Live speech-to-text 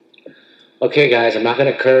Okay, guys, I'm not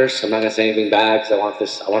gonna curse. I'm not gonna say anything bad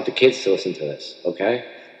because I want the kids to listen to this. Okay,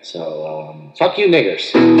 so fuck you,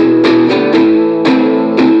 niggers.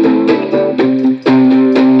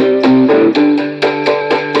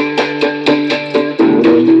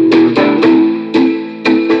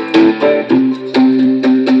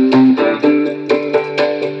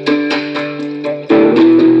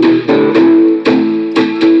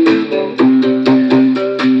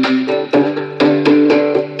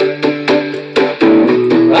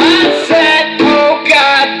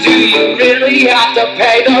 Have to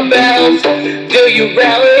pay the bills? Do you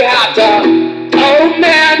really have to? Oh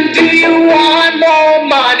man, do you want more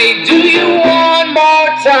money? Do you want more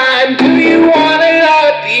time? Do you want to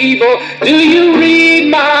know people? Do you read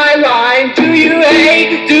my line? Do you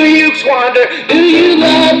hate? Do you squander? Do you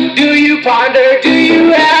love? Do you ponder? Do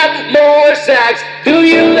you have more sex? Do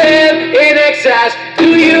you live in excess?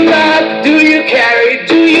 Do you love? Do you carry?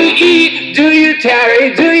 Do you eat? Do you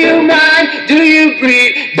tarry? Do you mind? Do you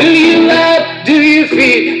breathe? Do you love? Do you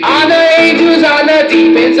feed? On the angels, on the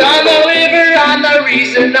demons, on the river, on the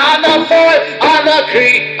reason, on the fort, on the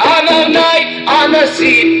creek, on the night, on the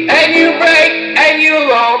sea. And you break, and you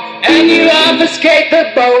roam, and you obfuscate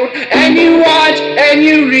the bone, and you watch, and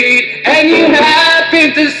you read, and you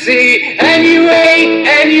happen to see, and you wait,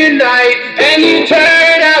 and you night, and you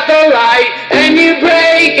turn out the light, and you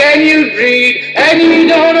break, and you read, and you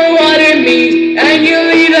don't know what it means, and you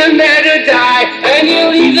leave them there to die, and you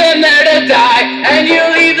leave them there to die, and you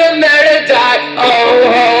leave them there to die.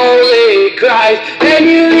 Oh, holy Christ. And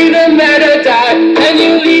you leave them there to die, and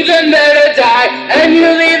you leave them there to die, and you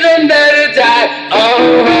leave them there to die.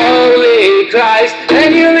 Oh, holy Christ.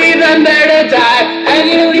 And you leave them there to die, and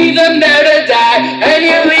you leave them there to die, and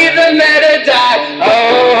you leave them there to die.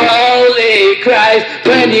 Oh, holy Christ.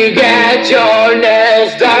 When you get your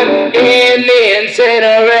nails done in the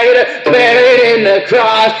incinerator, buried in the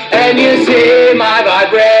cross, and you see my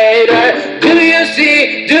vibrator, do you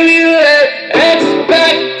see, do you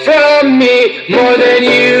expect from me more than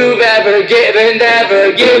you've ever given?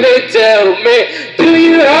 Ever give it to me? Do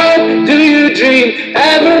you hope, do you dream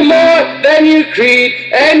ever more than you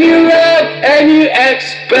creed? And you love and you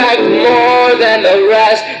expect more than the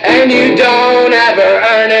rest, and you don't ever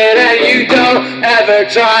earn it, and you don't ever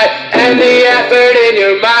try, and the effort in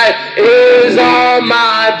your mind is all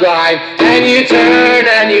my blind, and you turn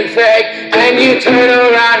and you fake, and you turn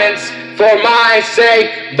around and for my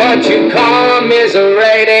sake, but you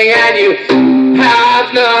commiserating, and you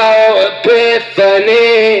have no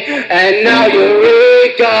epiphany, and no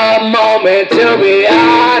eureka moment to be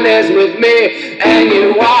honest with me, and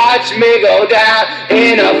you watch me go down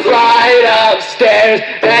in a flight of stairs,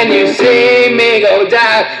 and you see me go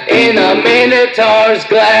down in a minotaur's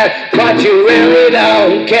glare, but you really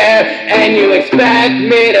don't care, and you expect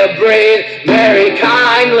me to breathe very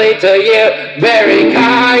kindly to you, very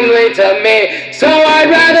kindly to me. So I'd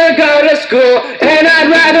rather go to school, and I'd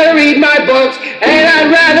rather read my books, and I'd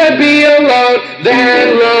rather be alone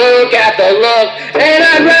than look at the look, and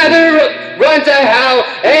I'd rather run to hell,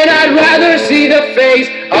 and I'd rather see the face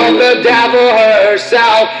of the devil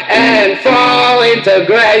herself and fall into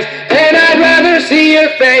grace, and I'd rather see your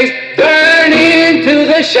face burn into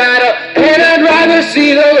the shadow, and I'd rather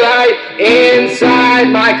see the light inside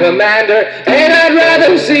my commander, and I'd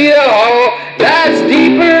rather see the hole that's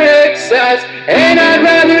deeper excess, and I'd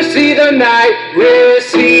rather see the night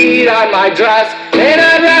recede on my dress, and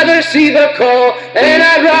I'd rather see the coal, and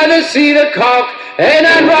I'd rather see the coke, and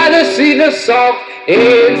I'd rather see the salt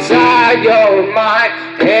inside your mind,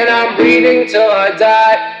 and I'm breathing till I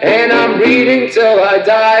die, and I'm breathing till I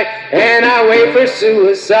die, and I wait for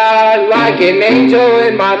suicide like an angel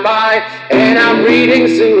in my mind, and I'm reading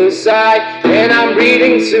suicide, and I'm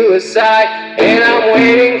reading suicide, and I'm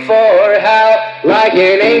waiting for hell like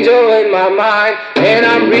an angel in my mind, and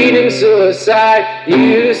I'm reading suicide.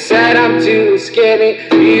 You said I'm too skinny,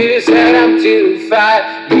 you said I'm too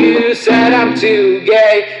fat, you said I'm too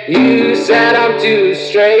gay, you said I'm too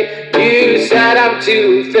straight, you said I'm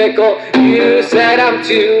too fickle, you said I'm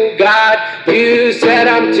too God, you said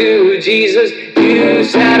I'm too Jesus, you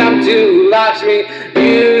said I'm too Lakshmi,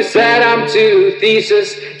 you said I'm too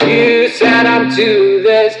thesis, you said I'm too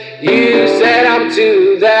this, you said I'm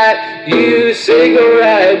too that, you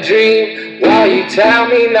cigarette dream. Well, you tell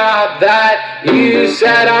me not that. You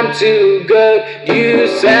said I'm too good, you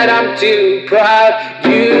said I'm too proud,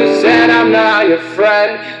 you said I'm not your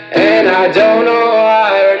friend, and I don't know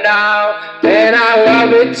why now, and I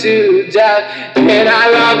love it to death, and I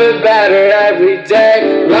love it better every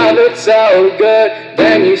day, love it so good,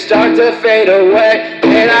 then you start to fade away,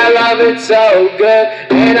 and I love it so good,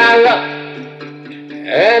 and I love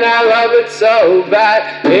And I love it so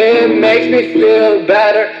bad, it makes me feel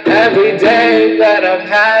better every day that I've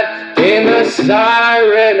had. In the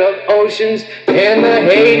siren of oceans, in the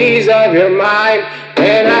Hades of your mind.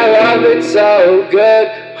 And I love it so good,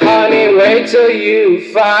 honey, wait till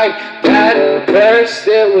you find that first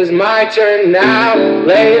it was my turn, now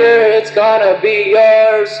later it's gonna be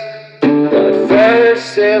yours. But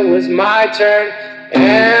first it was my turn,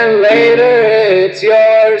 and later it's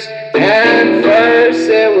yours. And first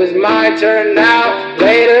it was my turn, now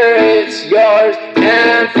later it's yours.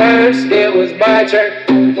 And first it was my turn,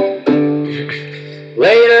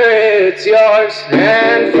 later it's yours.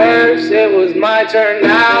 And first it was my turn,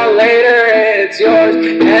 now later it's yours.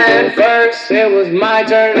 And first it was my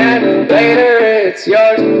turn, and later it's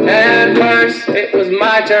yours. And first it was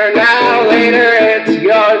my turn, now later it's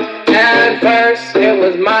yours. And first it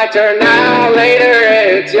was my turn, now later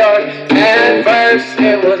it's yours. And first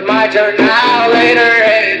it was my turn, now later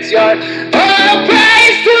it's yours. Oh,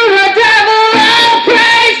 praise to the devil, oh,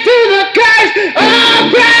 praise to the curse, oh,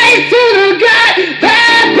 praise to the God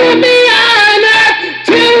that put me on earth.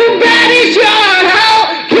 Too bad it's your hell,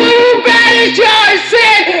 too bad it's your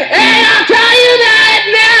sin. And I'll tell you that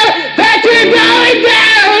now that you're going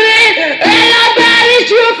down in. And I banish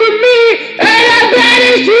you from me, and I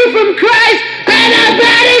banish you from Christ, and I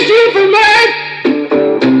banish you from earth.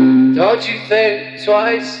 Don't you think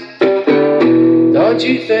twice? Don't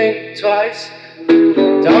you think twice?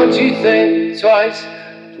 Don't you think twice?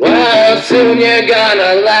 Well, soon you're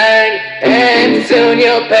gonna learn, and soon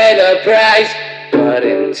you'll pay the price. But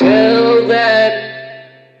until then,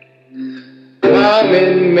 come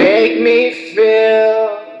and make me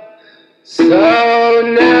feel so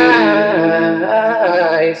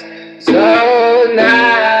nice, so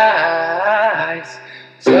nice,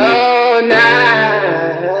 so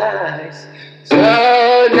nice,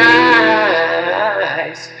 so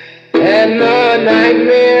nice. And the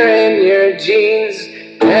nightmare in your jeans,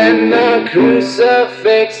 and the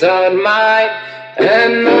crucifix on mine,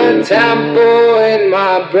 and the temple in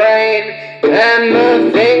my brain, and the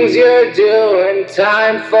things you're doing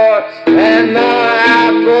time for, and the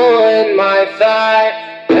apple in my thigh,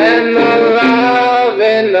 and the love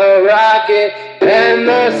in the rocket, and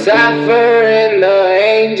the sapphire in the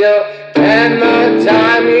angel, and the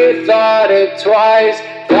time you thought it twice,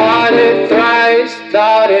 thought it thrice,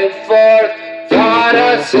 thought it fourth, thought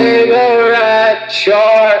a cigarette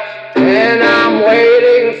short. And I'm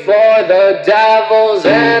waiting for the devils,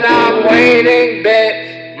 and I'm waiting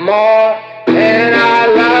bit more. And I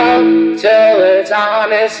love till it's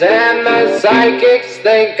honest, and the psychics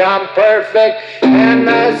think I'm perfect, and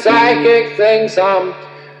the psychic thinks I'm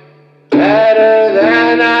better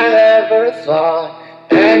than I ever thought.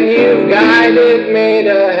 And you've guided me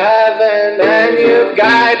to heaven, and you've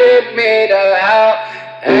guided me to hell,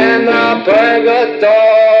 and the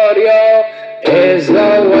purgatorio is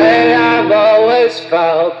the way I've always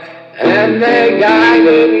felt. And they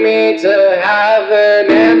guided me to heaven,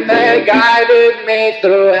 and they guided me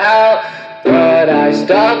through hell. But I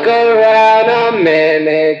stuck around a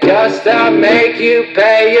minute just to make you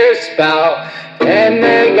pay your spell. And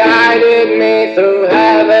they guided me through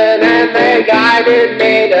heaven, and they guided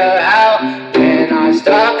me to hell. And I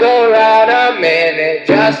stuck around a minute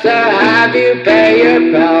just to have you pay your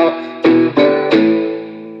bill.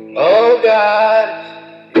 Oh God,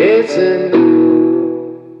 it's a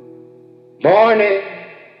morning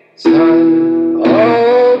sun.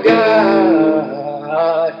 Oh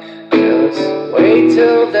God, just wait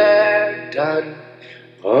till they're done.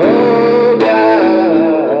 Oh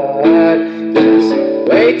God, just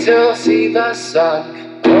wait till see the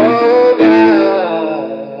sun. Oh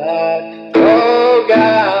God, oh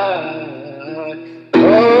God,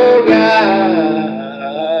 oh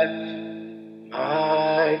God,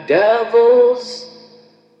 my devil's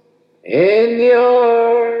in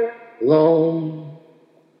your loam.